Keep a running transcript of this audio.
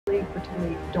they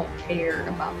particularly don't care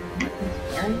about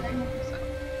anything, so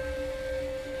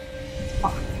it's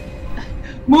fine.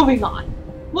 Moving on.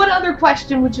 What other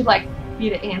question would you like me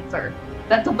to answer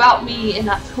that's about me and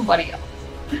not somebody else?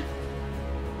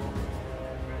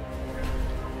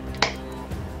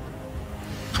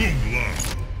 Cum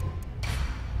laude.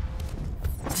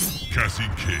 Cassie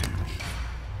Cage.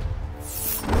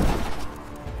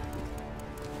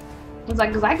 It's like,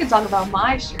 because I could talk about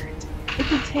my shirt.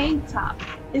 It's a tank top.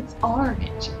 It's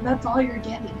orange. That's all you're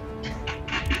getting.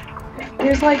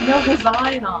 There's like no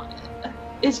design on it.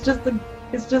 It's just an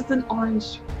orange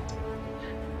shirt.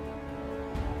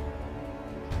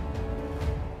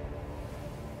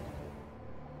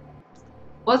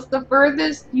 What's the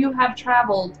furthest you have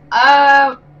traveled?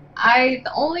 The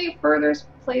only furthest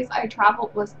place I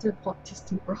traveled was to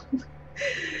Disney World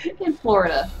in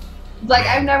Florida. Like,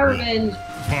 I've never been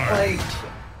like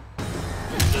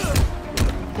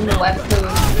in the West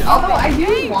Coast. Although I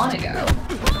do want to go.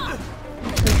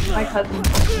 My cousin's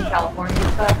in California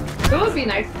and stuff. So it would be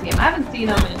nice to see him. I haven't seen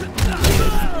him in years.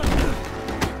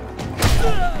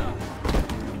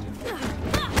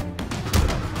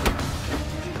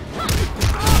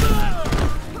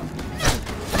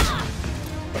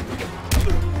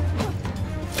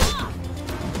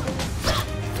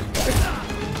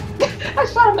 I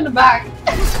shot him in the back.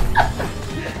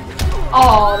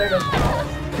 Oh, there goes the ball.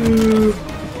 Ooh.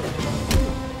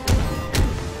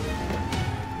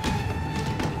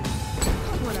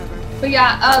 But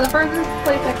yeah, the furthest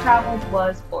place I traveled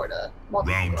was Florida.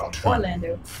 Round 2.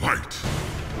 Orlando. Fight.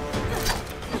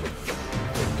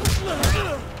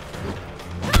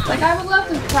 Like, I would love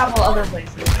to travel other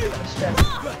places. It's just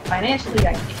financially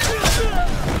I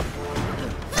can't.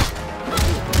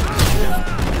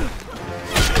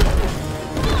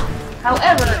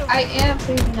 However, I am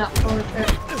saving up for a trip.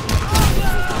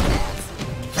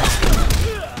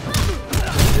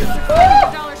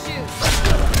 $50 shoes.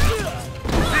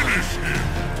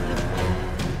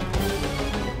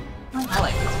 I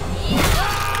like this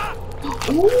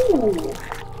one. Ooh!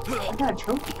 I got a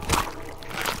trophy.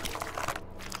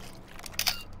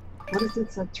 What is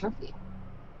this, a trophy?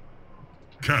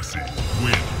 Cassie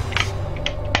wins.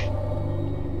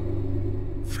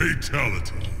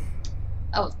 Fatality.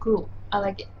 Oh, it's cool. I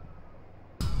like it.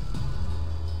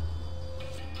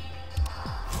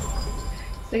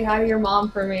 Say hi to your mom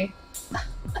for me.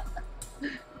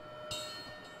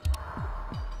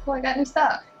 Oh, I got new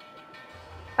stuff.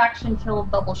 Faction kill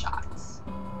double shots.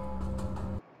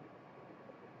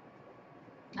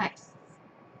 Nice.